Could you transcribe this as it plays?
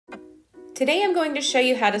Today I'm going to show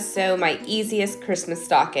you how to sew my easiest Christmas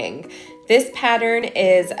stocking. This pattern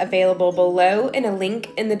is available below in a link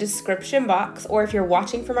in the description box, or if you're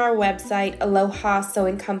watching from our website,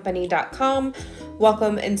 alohasewingcompany.com,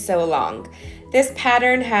 welcome and sew along. This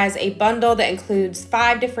pattern has a bundle that includes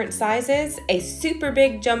 5 different sizes, a super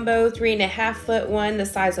big jumbo 3.5 foot one the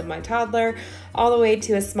size of my toddler, all the way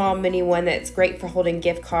to a small mini one that's great for holding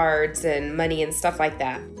gift cards and money and stuff like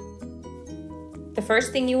that. The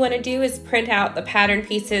first thing you want to do is print out the pattern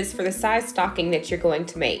pieces for the size stocking that you're going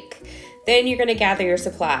to make. Then you're going to gather your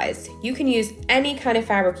supplies. You can use any kind of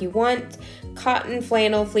fabric you want. Cotton,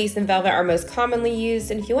 flannel, fleece, and velvet are most commonly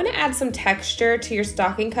used. And if you want to add some texture to your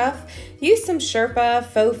stocking cuff, use some Sherpa,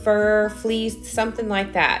 faux fur, fleece, something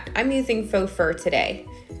like that. I'm using faux fur today.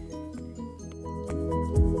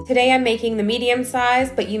 Today I'm making the medium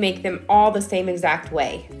size, but you make them all the same exact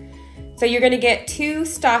way. So you're going to get 2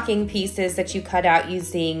 stocking pieces that you cut out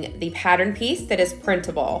using the pattern piece that is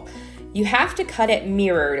printable. You have to cut it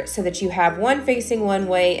mirrored so that you have one facing one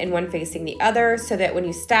way and one facing the other, so that when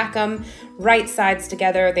you stack them right sides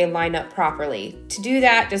together, they line up properly. To do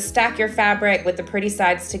that, just stack your fabric with the pretty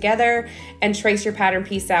sides together and trace your pattern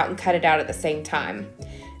piece out and cut it out at the same time.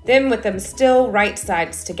 Then with them still right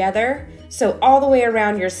sides together, sew all the way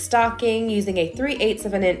around your stocking using a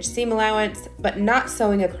 3/8 inch seam allowance, but not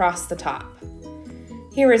sewing across the top.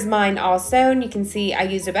 Here is mine all sewn. You can see I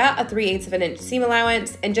used about a 3/8 inch seam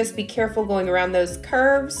allowance, and just be careful going around those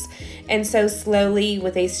curves and sew slowly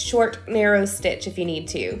with a short, narrow stitch if you need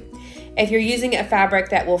to. If you're using a fabric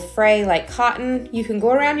that will fray like cotton, you can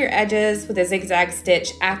go around your edges with a zigzag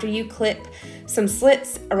stitch after you clip some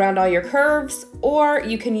slits around all your curves, or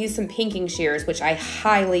you can use some pinking shears, which I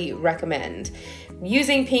highly recommend.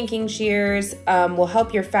 Using pinking shears will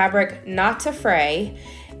help your fabric not to fray,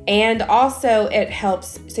 and also it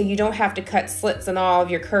helps so you don't have to cut slits in all of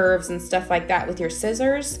your curves and stuff like that with your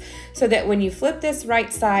scissors, so that when you flip this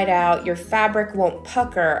right side out, your fabric won't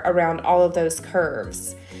pucker around all of those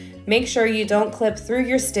curves. Make sure you don't clip through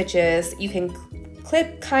your stitches. You can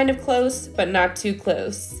clip kind of close, but not too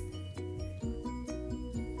close.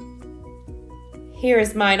 Here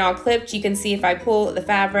is mine all clipped. You can see if I pull the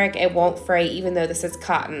fabric, it won't fray, even though this is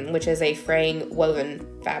cotton, which is a fraying woven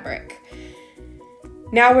fabric.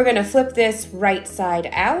 Now we're gonna flip this right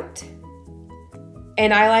side out.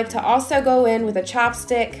 And I like to also go in with a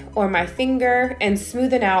chopstick or my finger and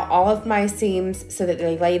smoothen out all of my seams so that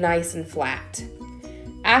they lay nice and flat.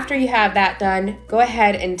 After you have that done, go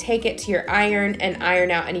ahead and take it to your iron and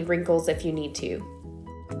iron out any wrinkles if you need to.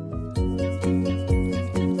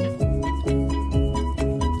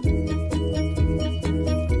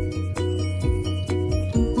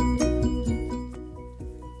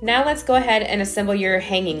 Now let's go ahead and assemble your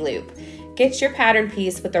hanging loop. Get your pattern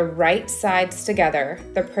piece with the right sides together.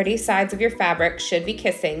 The pretty sides of your fabric should be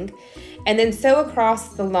kissing, and then sew across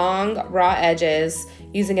the long raw edges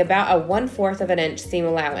using about a 1/4 inch seam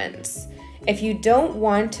allowance. If you don't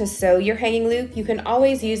want to sew your hanging loop, you can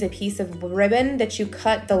always use a piece of ribbon that you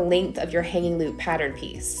cut the length of your hanging loop pattern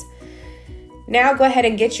piece. Now go ahead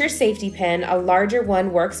and get your safety pin, a larger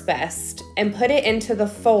one works best, and put it into the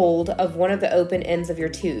fold of one of the open ends of your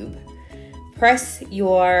tube. Press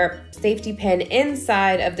your safety pin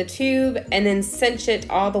inside of the tube and then cinch it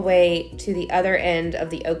all the way to the other end of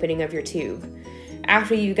the opening of your tube.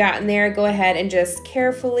 After you've gotten there, go ahead and just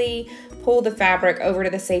carefully pull the fabric over to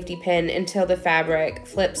the safety pin until the fabric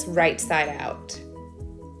flips right side out.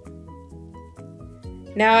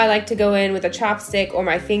 Now I like to go in with a chopstick or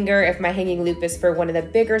my finger if my hanging loop is for one of the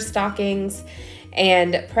bigger stockings,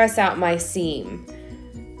 and press out my seam.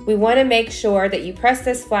 We want to make sure that you press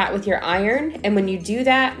this flat with your iron, and when you do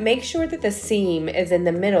that, make sure that the seam is in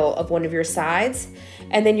the middle of one of your sides,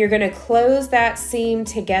 and then you're going to close that seam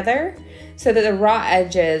together so that the raw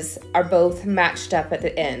edges are both matched up at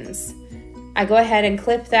the ends. I go ahead and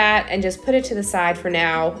clip that and just put it to the side for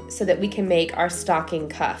now so that we can make our stocking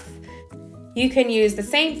cuff. You can use the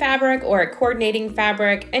same fabric or a coordinating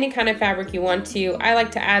fabric, any kind of fabric you want to. I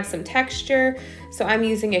like to add some texture, so I'm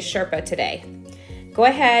using a Sherpa today. Go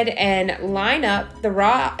ahead and line up the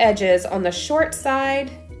raw edges on the short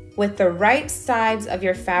side with the right sides of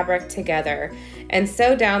your fabric together and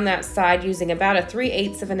sew down that side using about a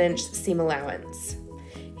 3/8 inch seam allowance.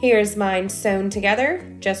 Here's mine sewn together,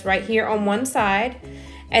 just right here on one side.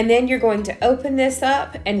 And then you're going to open this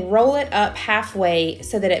up and roll it up halfway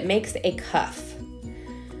so that it makes a cuff.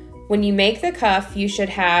 When you make the cuff, you should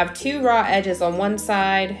have 2 raw edges on one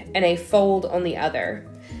side and a fold on the other.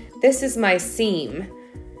 This is my seam.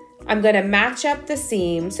 I'm going to match up the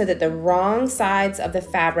seam so that the wrong sides of the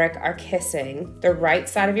fabric are kissing. The right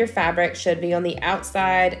side of your fabric should be on the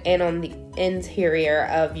outside and on the interior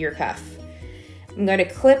of your cuff. I'm going to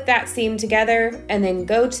clip that seam together and then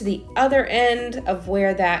go to the other end of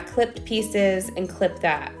where that clipped piece is and clip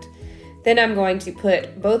that. Then I'm going to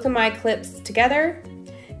put both of my clips together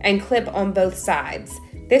and clip on both sides.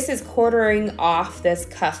 This is quartering off this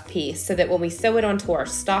cuff piece so that when we sew it onto our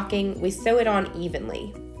stocking, we sew it on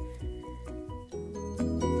evenly.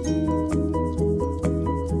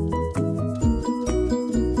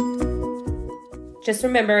 Just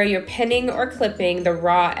remember, you're pinning or clipping the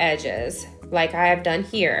raw edges, like I have done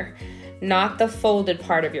here, not the folded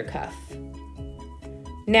part of your cuff.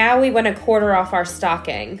 Now we want to quarter off our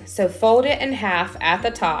stocking, so fold it in half at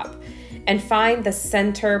the top and find the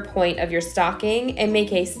center point of your stocking and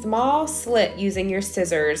make a small slit using your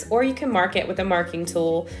scissors, or you can mark it with a marking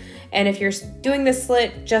tool. And if you're doing the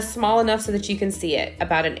slit, just small enough so that you can see it,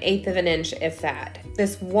 about 1/8 of an inch if that.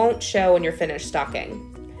 This won't show in your finished stocking.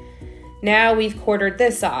 Now we've quartered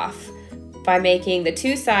this off by making the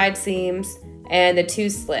 2 side seams and the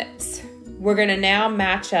 2 slits. We're gonna now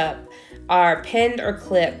match up our pinned or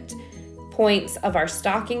clipped points of our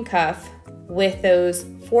stocking cuff with those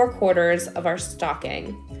 4/4 of our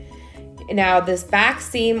stocking. Now this back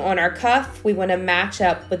seam on our cuff, we wanna match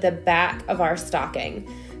up with the back of our stocking.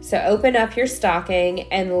 So open up your stocking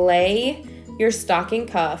and lay your stocking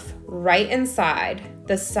cuff right inside.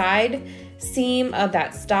 The side seam of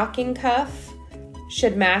that stocking cuff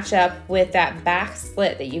should match up with that back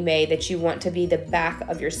slit that you made that you want to be the back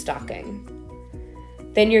of your stocking.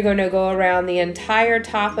 Then you're going to go around the entire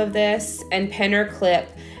top of this and pin or clip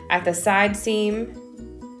at the side seam,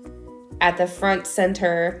 at the front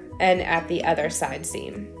center, and at the other side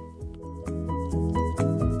seam.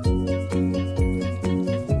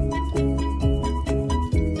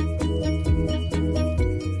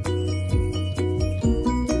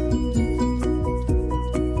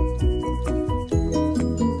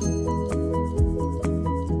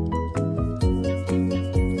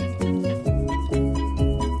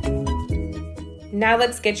 Now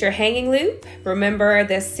let's get your hanging loop. Remember,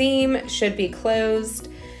 this seam should be closed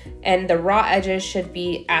and the raw edges should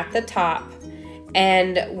be at the top.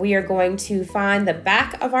 And we are going to find the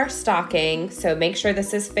back of our stocking. So make sure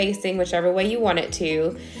this is facing whichever way you want it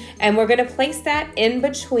to. And we're gonna place that in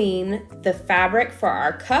between the fabric for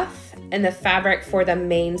our cuff and the fabric for the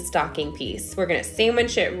main stocking piece. We're gonna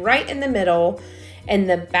sandwich it right in the middle in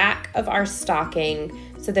the back of our stocking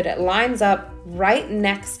so that it lines up right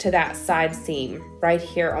next to that side seam, right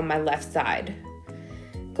here on my left side.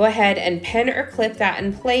 Go ahead and pin or clip that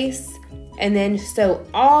in place and then sew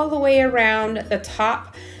all the way around the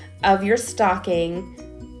top of your stocking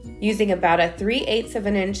using about a 3/8 of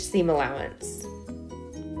an inch seam allowance.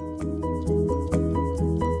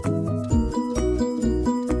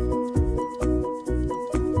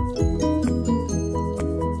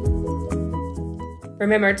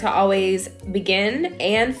 Remember to always begin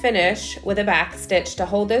and finish with a back stitch to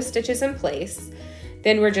hold those stitches in place.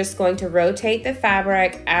 Then we're just going to rotate the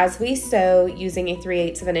fabric as we sew using a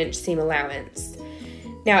 3/8 of an inch seam allowance.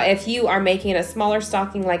 Now, if you are making a smaller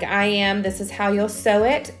stocking like I am, this is how you'll sew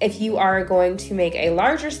it. If you are going to make a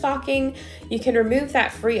larger stocking, you can remove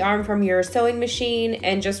that free arm from your sewing machine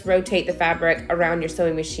and just rotate the fabric around your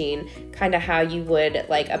sewing machine, kind of how you would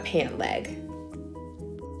like a pant leg.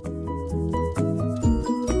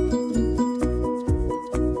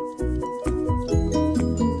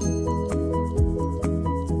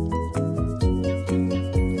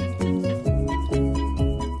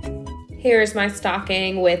 Here's my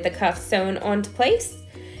stocking with the cuff sewn onto place.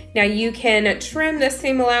 Now you can trim the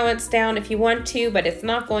seam allowance down if you want to, but it's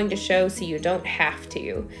not going to show, so you don't have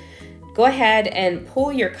to. Go ahead and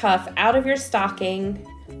pull your cuff out of your stocking,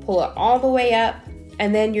 pull it all the way up,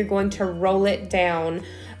 and then you're going to roll it down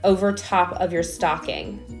over top of your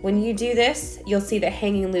stocking. When you do this, you'll see the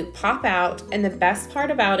hanging loop pop out, and the best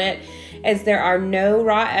part about it is there are no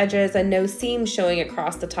raw edges and no seams showing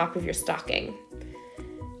across the top of your stocking.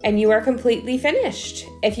 And you are completely finished.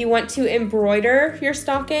 If you want to embroider your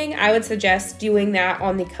stocking, I would suggest doing that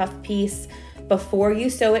on the cuff piece before you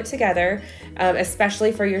sew it together,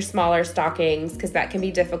 especially for your smaller stockings, because that can be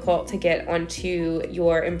difficult to get onto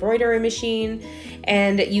your embroidery machine.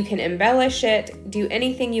 And you can embellish it, do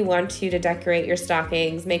anything you want to decorate your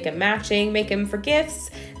stockings, make them matching, make them for gifts.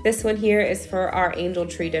 This one here is for our angel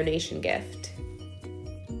tree donation gift.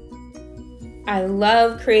 I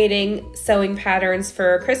love creating sewing patterns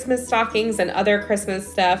for Christmas stockings and other Christmas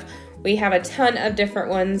stuff. We have a ton of different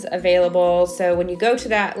ones available, so when you go to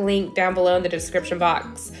that link down below in the description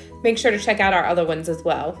box, make sure to check out our other ones as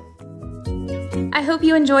well. I hope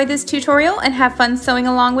you enjoyed this tutorial and have fun sewing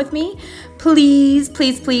along with me. Please,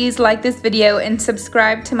 please, please like this video and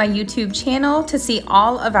subscribe to my YouTube channel to see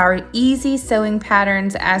all of our easy sewing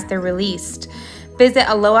patterns as they're released. Visit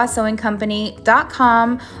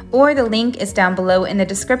AlohaSewingCompany.com, or the link is down below in the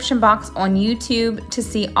description box on YouTube to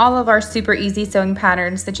see all of our super easy sewing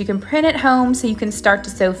patterns that you can print at home so you can start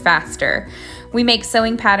to sew faster. We make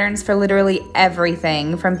sewing patterns for literally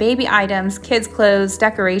everything, from baby items, kids' clothes,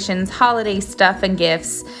 decorations, holiday stuff and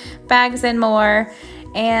gifts, bags and more.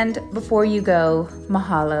 And before you go,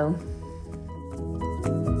 mahalo.